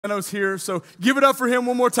Piano's here, so give it up for him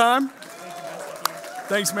one more time.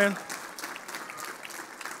 Thanks, man.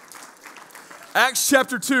 Acts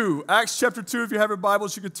chapter 2. Acts chapter 2, if you have your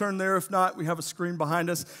Bibles, you could turn there. If not, we have a screen behind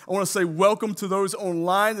us. I want to say welcome to those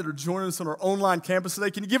online that are joining us on our online campus today.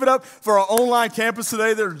 Can you give it up for our online campus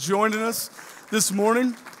today that are joining us this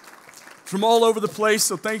morning from all over the place?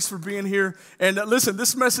 So thanks for being here. And listen,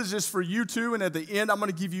 this message is for you too. And at the end, I'm going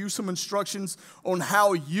to give you some instructions on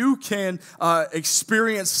how you can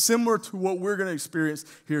experience similar to what we're going to experience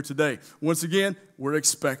here today. Once again, we're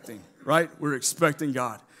expecting, right? We're expecting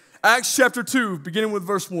God. Acts chapter 2, beginning with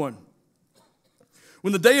verse 1.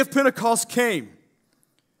 When the day of Pentecost came,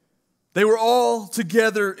 they were all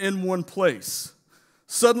together in one place.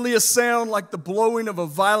 Suddenly a sound like the blowing of a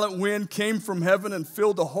violent wind came from heaven and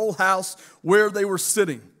filled the whole house where they were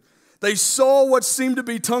sitting. They saw what seemed to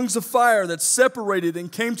be tongues of fire that separated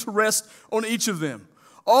and came to rest on each of them.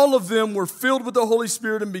 All of them were filled with the Holy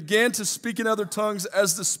Spirit and began to speak in other tongues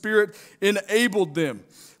as the Spirit enabled them.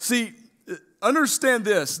 See, understand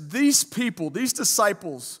this, these people, these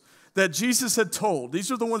disciples that Jesus had told,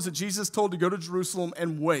 these are the ones that Jesus told to go to Jerusalem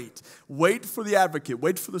and wait. Wait for the advocate,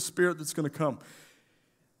 wait for the Spirit that's going to come.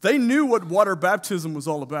 They knew what water baptism was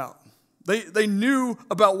all about. They knew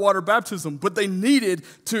about water baptism, but they needed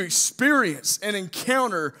to experience and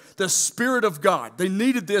encounter the Spirit of God. They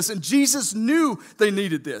needed this, and Jesus knew they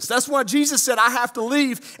needed this. That's why Jesus said, I have to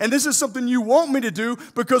leave, and this is something you want me to do,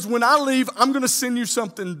 because when I leave, I'm going to send you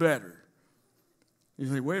something better. You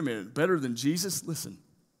think, wait a minute, better than Jesus? Listen,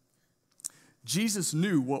 Jesus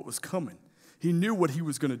knew what was coming. He knew what he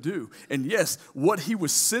was going to do. And yes, what he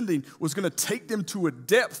was sending was going to take them to a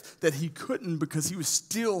depth that he couldn't, because he was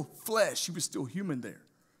still flesh. He was still human there.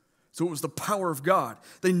 So it was the power of God.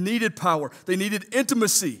 They needed power. They needed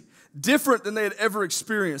intimacy, different than they had ever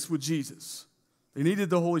experienced with Jesus. They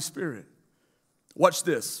needed the Holy Spirit. Watch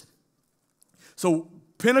this. So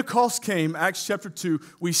Pentecost came, Acts chapter 2,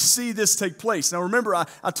 we see this take place. Now remember,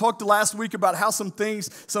 I talked last week about how some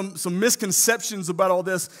things, some misconceptions about all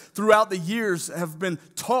this throughout the years have been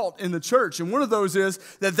taught in the church. And one of those is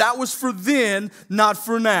that was for then, not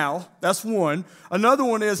for now. That's one. Another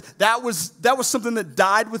one is that was something that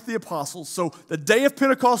died with the apostles. So the day of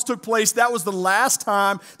Pentecost took place. That was the last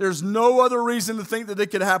time. There's no other reason to think that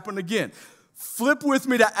it could happen again. Flip with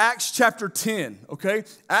me to Acts chapter 10, okay?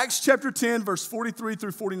 Acts chapter 10, verse 43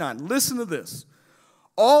 through 49. Listen to this.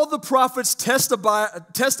 All the prophets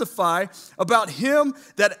testify about him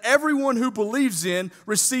that everyone who believes in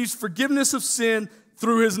receives forgiveness of sin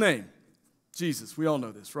through his name. Jesus, we all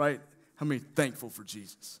know this, right? How many thankful for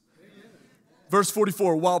Jesus? Amen. Verse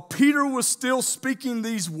 44, while Peter was still speaking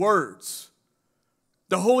these words,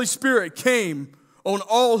 the Holy Spirit came on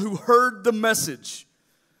all who heard the message.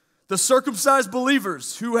 The circumcised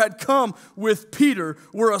believers who had come with Peter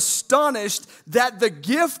were astonished that the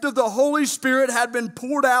gift of the Holy Spirit had been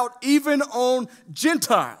poured out even on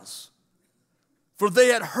Gentiles. For they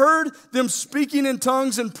had heard them speaking in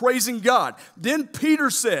tongues and praising God. Then Peter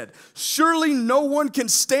said, surely no one can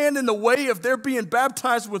stand in the way of their being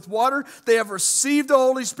baptized with water. They have received the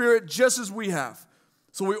Holy Spirit just as we have.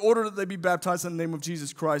 So we ordered that they be baptized in the name of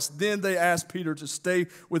Jesus Christ. Then they asked Peter to stay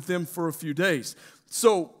with them for a few days.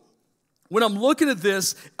 So when I'm looking at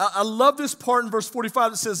this, I love this part in verse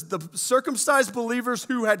 45 that says, the circumcised believers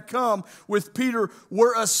who had come with Peter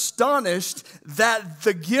were astonished that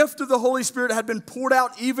the gift of the Holy Spirit had been poured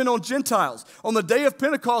out even on Gentiles. On the day of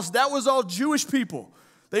Pentecost, that was all Jewish people.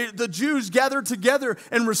 The Jews gathered together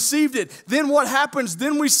and received it. Then what happens?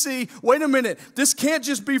 Then we see, wait a minute, this can't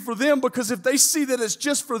just be for them, because if they see that it's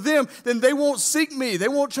just for them, then they won't seek me. They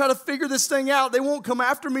won't try to figure this thing out. They won't come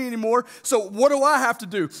after me anymore. So what do I have to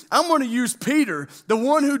do? I'm going to use Peter, the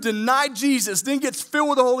one who denied Jesus, then gets filled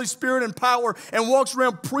with the Holy Spirit and power and walks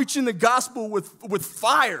around preaching the gospel with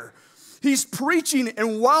fire. He's preaching,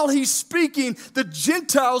 and while he's speaking, the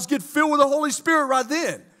Gentiles get filled with the Holy Spirit right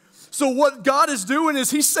then. So what God is doing is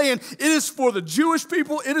he's saying it is for the Jewish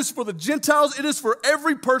people, it is for the Gentiles, it is for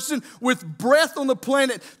every person with breath on the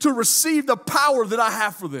planet to receive the power that I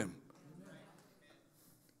have for them.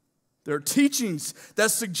 There are teachings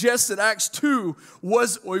that suggest that Acts 2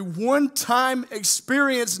 was a one-time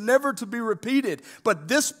experience, never to be repeated. But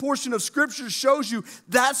this portion of Scripture shows you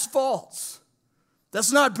that's false.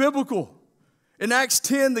 That's not biblical. In Acts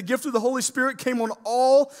 10, the gift of the Holy Spirit came on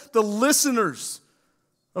all the listeners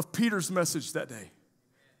of Peter's message that day.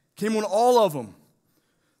 Came on all of them.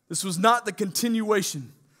 This was not the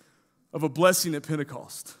continuation of a blessing at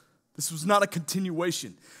Pentecost. This was not a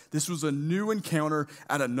continuation. This was a new encounter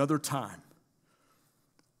at another time.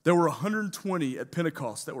 There were 120 at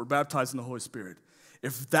Pentecost that were baptized in the Holy Spirit.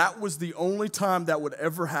 If that was the only time that would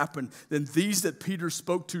ever happen, then these that Peter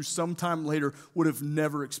spoke to sometime later would have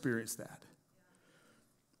never experienced that.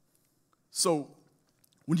 So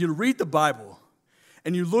when you read the Bible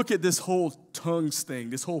and you look at this whole tongues thing,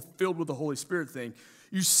 this whole filled with the Holy Spirit thing,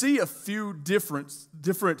 you see a few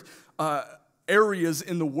different areas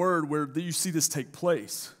in the Word where you see this take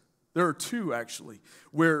place. There are two, actually,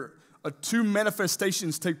 where two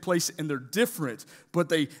manifestations take place, and they're different, but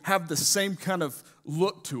they have the same kind of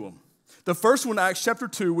look to them. The first one, Acts chapter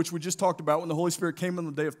 2, which we just talked about, when the Holy Spirit came on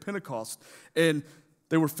the day of Pentecost, and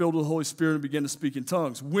they were filled with the Holy Spirit and began to speak in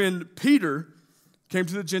tongues. When Peter came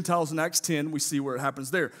to the Gentiles in Acts 10, we see where it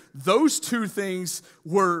happens there. Those two things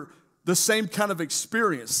were the same kind of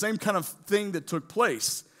experience, same kind of thing that took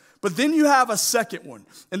place. But then you have a second one.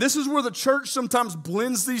 And this is where the church sometimes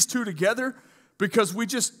blends these two together because we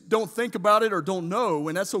just don't think about it or don't know,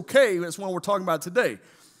 and that's okay. That's what we're talking about today.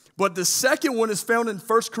 But the second one is found in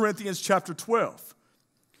 1 Corinthians chapter 12.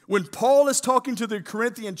 When Paul is talking to the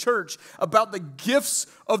Corinthian church about the gifts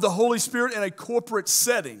of the Holy Spirit in a corporate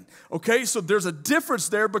setting, okay? So there's a difference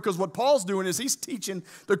there because what Paul's doing is he's teaching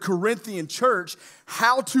the Corinthian church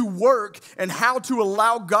how to work and how to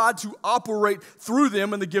allow God to operate through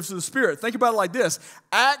them in the gifts of the Spirit. Think about it like this.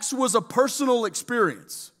 Acts was a personal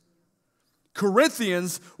experience.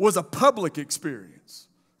 Corinthians was a public experience.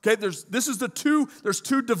 Okay, there's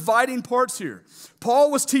two dividing parts here. Paul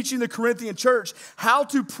was teaching the Corinthian church how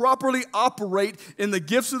to properly operate in the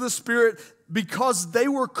gifts of the Spirit because they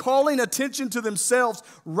were calling attention to themselves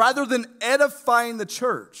rather than edifying the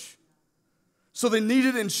church. So they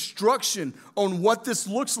needed instruction on what this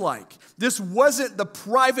looks like. This wasn't the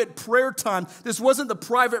private prayer time. This wasn't the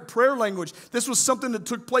private prayer language. This was something that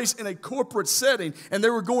took place in a corporate setting, and they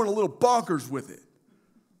were going a little bonkers with it.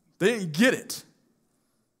 They didn't get it.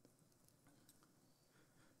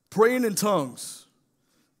 Praying in tongues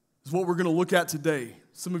is what we're going to look at today.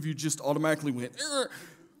 Some of you just automatically went,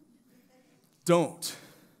 don't,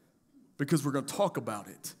 because we're going to talk about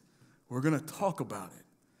it. We're going to talk about it.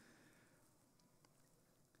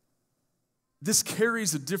 This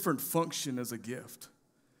carries a different function as a gift.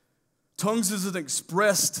 Tongues is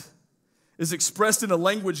expressed in a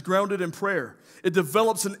language grounded in prayer. It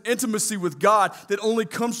develops an intimacy with God that only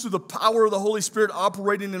comes through the power of the Holy Spirit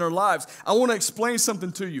operating in our lives. I want to explain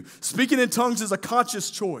something to you. Speaking in tongues is a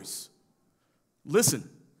conscious choice. Listen,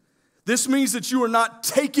 this means that you are not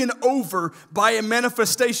taken over by a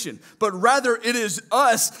manifestation, but rather it is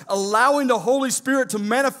us allowing the Holy Spirit to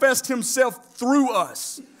manifest Himself through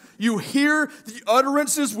us. You hear the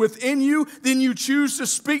utterances within you, then you choose to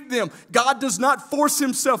speak them. God does not force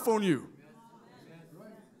Himself on you.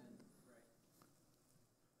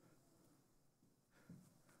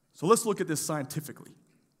 So let's look at this scientifically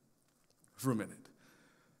for a minute.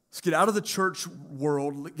 Let's get out of the church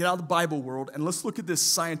world, get out of the Bible world, and let's look at this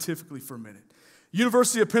scientifically for a minute.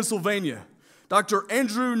 University of Pennsylvania, Dr.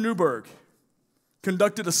 Andrew Newberg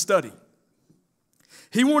conducted a study.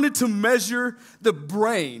 He wanted to measure the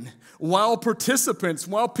brain while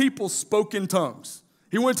people spoke in tongues.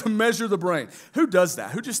 He wanted to measure the brain. Who does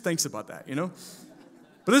that? Who just thinks about that, you know?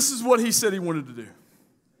 But this is what he said he wanted to do.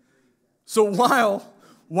 So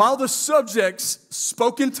while the subjects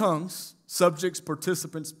spoke in tongues, subjects,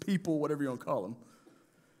 participants, people, whatever you want to call them,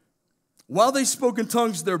 while they spoke in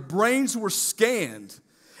tongues, their brains were scanned,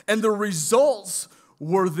 and the results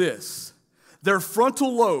were this. Their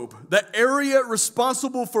frontal lobe, the area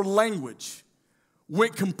responsible for language,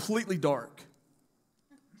 went completely dark.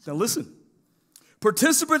 Now listen.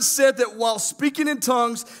 Participants said that while speaking in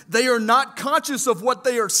tongues, they are not conscious of what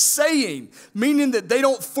they are saying, meaning that they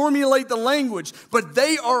don't formulate the language, but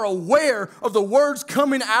they are aware of the words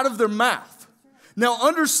coming out of their mouth. Now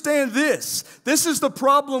understand this. This is the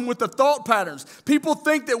problem with the thought patterns. People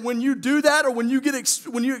think that when you do that or when you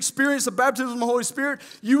experience the baptism of the Holy Spirit,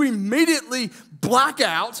 you immediately black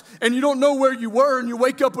out and you don't know where you were and you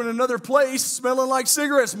wake up in another place smelling like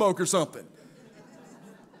cigarette smoke or something.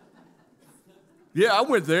 Yeah, I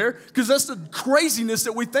went there because that's the craziness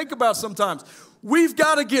that we think about sometimes. We've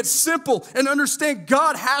got to get simple and understand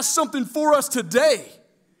God has something for us today.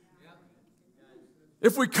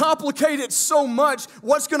 If we complicate it so much,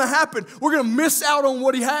 what's going to happen? We're going to miss out on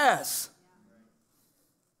what He has.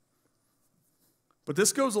 But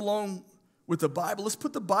this goes along with the Bible. Let's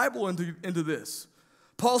put the Bible into this.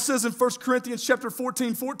 Paul says in 1 Corinthians chapter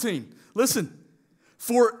 14, listen,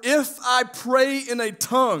 for if I pray in a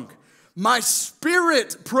tongue, my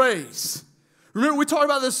spirit prays. Remember, we talked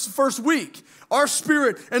about this first week. Our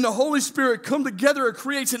spirit and the Holy Spirit come together. It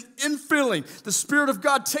creates an infilling. The Spirit of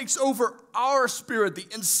God takes over our spirit, the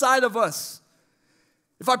inside of us.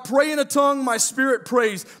 If I pray in a tongue, my spirit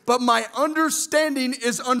prays, but my understanding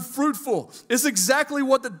is unfruitful. It's exactly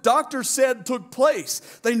what the doctor said took place.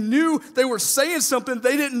 They knew they were saying something.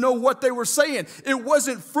 They didn't know what they were saying. It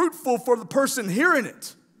wasn't fruitful for the person hearing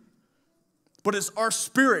it. But it's our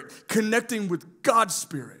spirit connecting with God's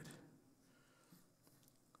spirit.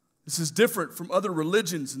 This is different from other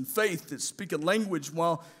religions and faith that speak a language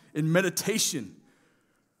while in meditation,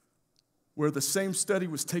 where the same study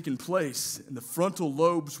was taking place and the frontal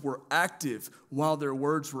lobes were active while their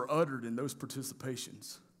words were uttered in those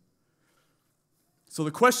participations. So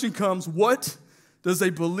the question comes, what does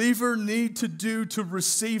a believer need to do to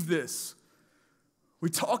receive this? We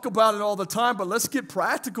talk about it all the time, but let's get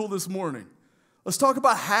practical this morning. Let's talk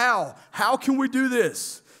about how. How can we do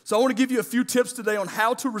this? So I want to give you a few tips today on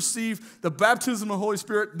how to receive the baptism of the Holy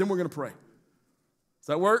Spirit, then we're going to pray. Does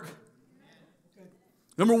that work?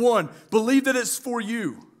 Number one, believe that it's for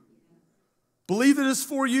you. Believe that it's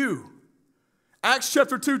for you. Acts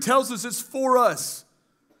chapter 2 tells us it's for us.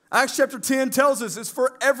 Acts chapter 10 tells us it's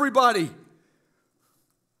for everybody.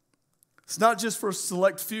 It's not just for a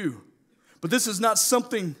select few. But this is not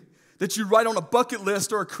something that you write on a bucket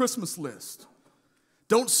list or a Christmas list.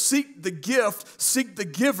 Don't seek the gift, seek the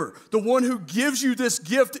giver. The one who gives you this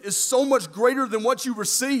gift is so much greater than what you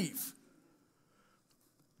receive.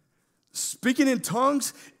 Speaking in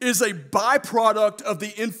tongues is a byproduct of the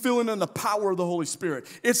infilling and the power of the Holy Spirit.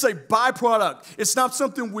 It's a byproduct. It's not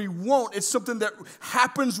something we want. It's something that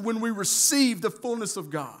happens when we receive the fullness of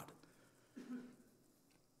God.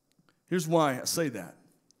 Here's why I say that.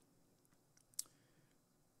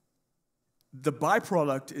 The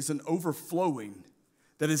byproduct is an overflowing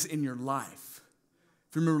that is in your life.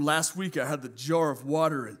 If you remember last week, I had the jar of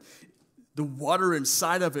water, and the water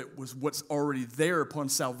inside of it was what's already there upon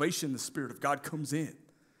salvation. The Spirit of God comes in.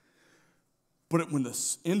 But when the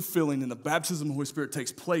infilling and the baptism of the Holy Spirit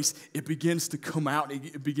takes place, it begins to come out.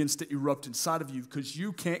 It begins to erupt inside of you because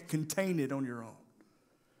you can't contain it on your own.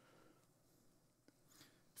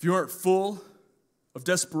 If you aren't full of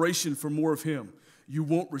desperation for more of Him, you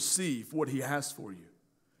won't receive what He has for you.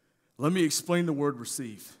 Let me explain the word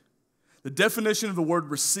receive. The definition of the word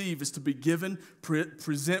receive is to be given,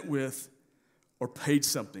 present with, or paid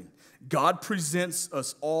something. God presents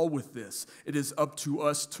us all with this. It is up to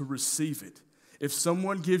us to receive it. If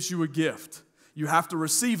someone gives you a gift, you have to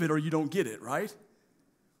receive it or you don't get it, right?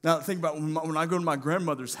 Now think about when I go to my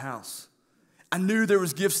grandmother's house. I knew there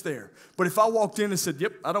was gifts there. But if I walked in and said,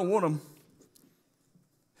 yep, I don't want them,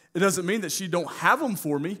 it doesn't mean that she don't have them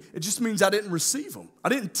for me. It just means I didn't receive them. I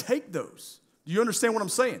didn't take those. Do you understand what I'm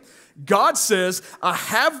saying? God says, I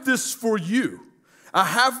have this for you. I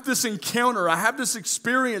have this encounter. I have this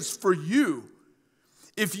experience for you.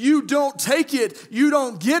 If you don't take it, you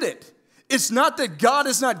don't get it. It's not that God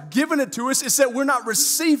is not giving it to us. It's that we're not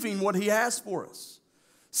receiving what He has for us.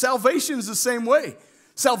 Salvation is the same way.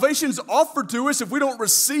 Salvation's offered to us. If we don't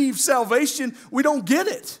receive salvation, we don't get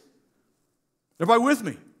it. Everybody with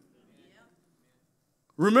me?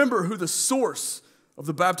 Remember who the source of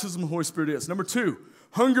the baptism of the Holy Spirit is. Number two,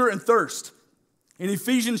 hunger and thirst. In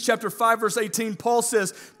Ephesians chapter 5, verse 18, Paul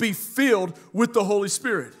says, be filled with the Holy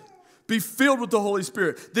Spirit. Be filled with the Holy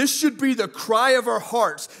Spirit. This should be the cry of our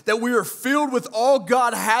hearts, that we are filled with all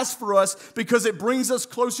God has for us because it brings us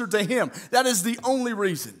closer to Him. That is the only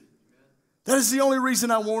reason. That is the only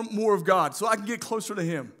reason I want more of God, so I can get closer to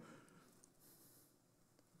Him.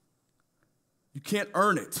 You can't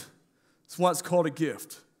earn it. That's why it's called a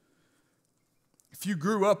gift. If you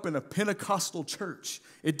grew up in a Pentecostal church,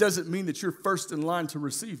 it doesn't mean that you're first in line to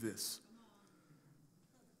receive this.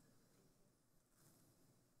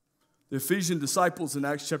 The Ephesian disciples in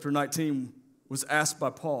Acts chapter 19 was asked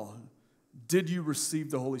by Paul, did you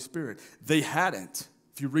receive the Holy Spirit? They hadn't.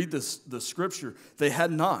 If you read the scripture, they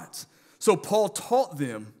had not. So Paul taught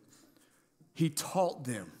them. He taught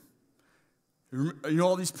them. You know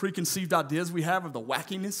all these preconceived ideas we have of the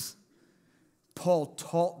wackiness? Paul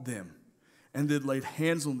taught them. And then laid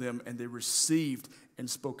hands on them, and they received and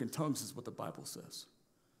spoke in tongues, is what the Bible says.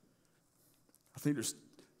 I think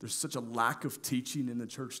there's such a lack of teaching in the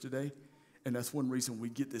church today, and that's one reason we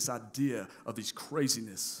get this idea of these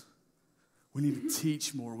craziness. We need to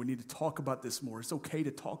teach more. We need to talk about this more. It's okay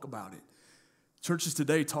to talk about it. Churches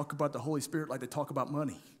today talk about the Holy Spirit like they talk about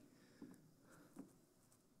money.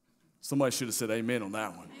 Somebody should have said amen on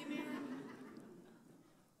that one. Amen.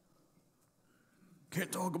 Can't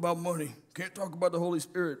talk about money. Can't talk about the Holy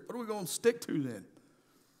Spirit. What are we going to stick to then?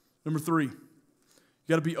 Number three, you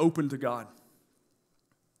got to be open to God.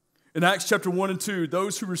 In Acts chapter 1 and 2,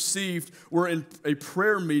 those who received were in a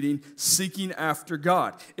prayer meeting seeking after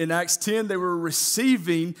God. In Acts 10, they were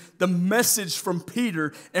receiving the message from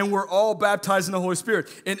Peter and were all baptized in the Holy Spirit.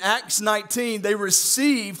 In Acts 19, they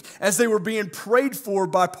received as they were being prayed for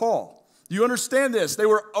by Paul. You understand this? They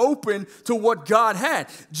were open to what God had.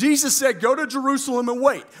 Jesus said, go to Jerusalem and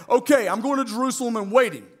wait. Okay, I'm going to Jerusalem and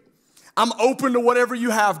waiting. I'm open to whatever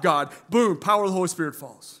you have, God. Boom, power of the Holy Spirit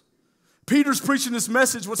falls. Peter's preaching this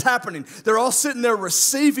message. What's happening? They're all sitting there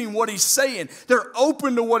receiving what he's saying. They're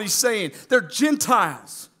open to what he's saying. They're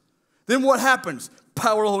Gentiles. Then what happens?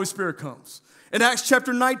 Power of the Holy Spirit comes. In Acts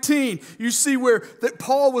chapter 19, you see where that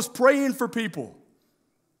Paul was praying for people.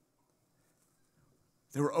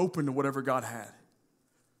 They were open to whatever God had.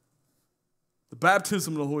 The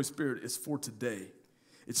baptism of the Holy Spirit is for today.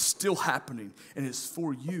 It's still happening, and it's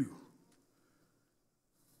for you.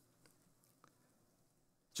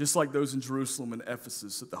 Just like those in Jerusalem and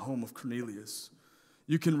Ephesus at the home of Cornelius,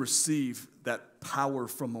 you can receive that power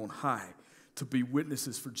from on high to be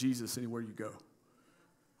witnesses for Jesus anywhere you go.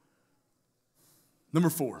 Number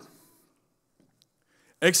 4,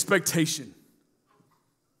 expectation.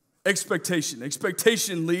 Expectation.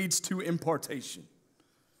 Expectation leads to impartation.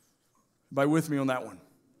 Everybody with me on that one?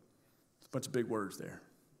 It's a bunch of big words there.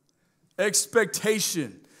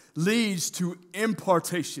 Expectation leads to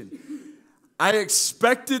impartation. I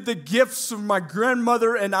expected the gifts of my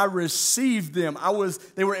grandmother and I received them.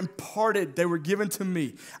 They were imparted. They were given to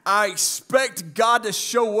me. I expect God to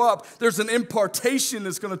show up. There's an impartation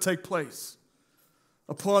that's going to take place.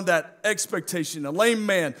 Upon that expectation, a lame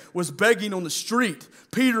man was begging on the street.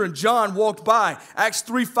 Peter and John walked by. Acts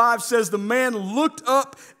 3:5 says the man looked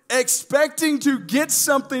up expecting to get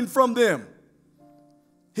something from them.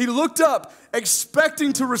 He looked up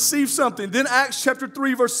expecting to receive something. Then Acts chapter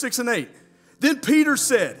 3 verse 6 and 8. Then Peter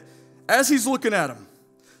said, as he's looking at him,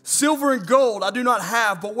 silver and gold I do not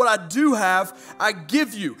have, but what I do have, I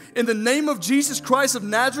give you. In the name of Jesus Christ of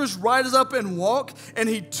Nazareth, rise up and walk. And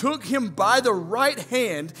he took him by the right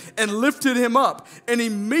hand and lifted him up. And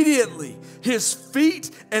immediately his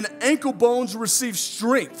feet and ankle bones received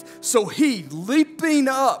strength. So he, leaping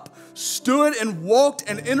up, stood and walked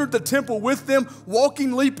and entered the temple with them,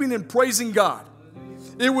 walking, leaping, and praising God.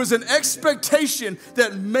 It was an expectation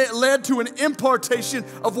that led to an impartation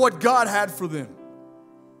of what God had for them.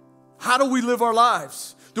 How do we live our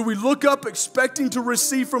lives? Do we look up expecting to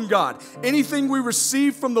receive from God? Anything we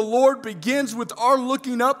receive from the Lord begins with our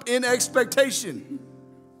looking up in expectation.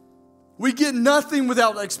 We get nothing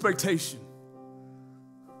without expectation.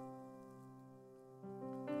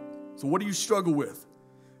 So what do you struggle with?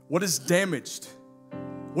 What is damaged?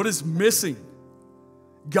 What is missing?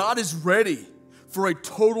 God is ready for a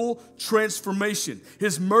total transformation.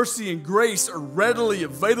 His mercy and grace are readily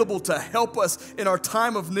available to help us in our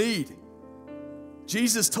time of need.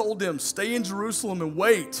 Jesus told them, stay in Jerusalem and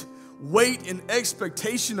wait. Wait in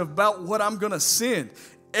expectation about what I'm going to send.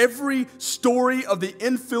 Every story of the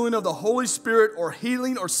infilling of the Holy Spirit or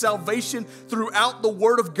healing or salvation throughout the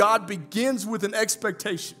Word of God begins with an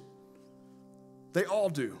expectation. They all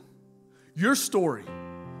do. Your story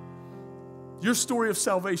of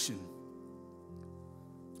salvation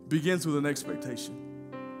begins with an expectation.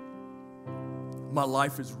 My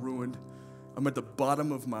life is ruined. I'm at the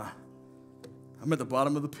bottom of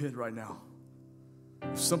the pit right now.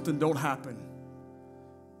 If something don't happen,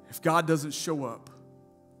 if God doesn't show up,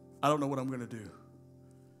 I don't know what I'm going to do.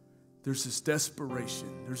 There's this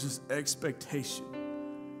desperation. There's this expectation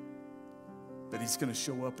that he's going to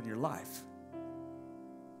show up in your life.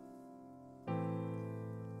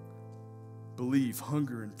 Believe,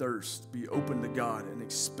 hunger, and thirst. Be open to God and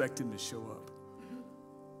expect him to show up.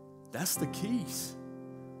 That's the keys.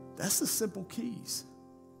 That's the simple keys.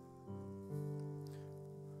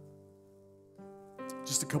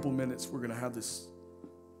 Just a couple minutes, we're going to have this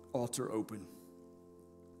altar open.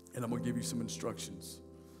 And I'm going to give you some instructions.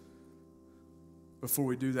 Before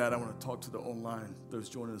we do that, I want to talk to those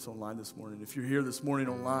joining us online this morning. If you're here this morning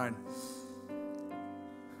online,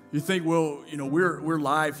 you think, well, we're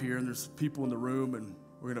live here and there's people in the room and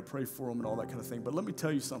we're going to pray for them and all that kind of thing. But let me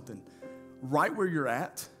tell you something. Right where you're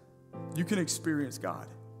at, you can experience God.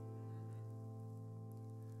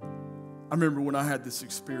 I remember when I had this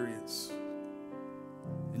experience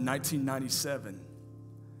in 1997.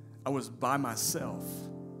 I was by myself.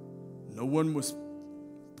 No one was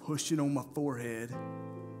pushing on my forehead.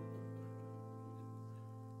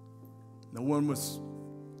 No one was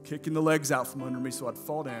kicking the legs out from under me so I'd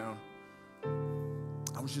fall down.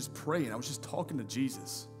 I was just praying. I was just talking to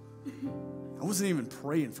Jesus. I wasn't even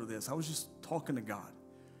praying for this. I was just talking to God.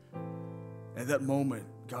 At that moment,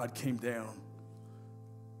 God came down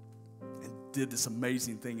and did this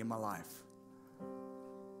amazing thing in my life.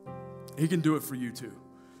 He can do it for you too.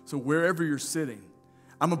 So wherever you're sitting,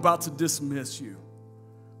 I'm about to dismiss you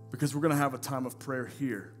because we're going to have a time of prayer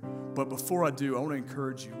here. But before I do, I want to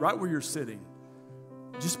encourage you, right where you're sitting,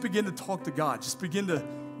 just begin to talk to God. Just begin to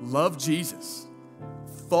love Jesus.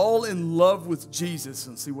 Fall in love with Jesus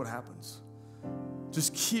and see what happens.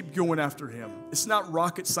 Just keep going after him. It's not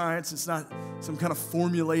rocket science. It's not some kind of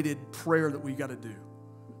formulated prayer that we got to do.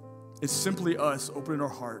 It's simply us opening our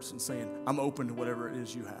hearts and saying, I'm open to whatever it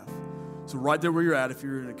is you have. So right there where you're at, if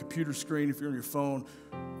you're in a computer screen, if you're on your phone,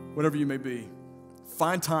 whatever you may be,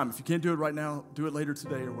 find time. If you can't do it right now, do it later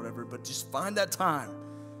today or whatever, but just find that time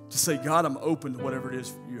to say, God, I'm open to whatever it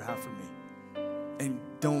is you have for me. And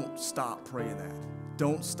don't stop praying that.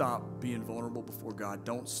 Don't stop being vulnerable before God.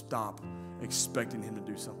 Don't stop expecting him to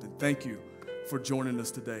do something. Thank you for joining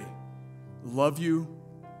us today. Love you.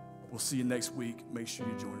 We'll see you next week. Make sure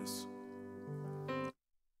you join us.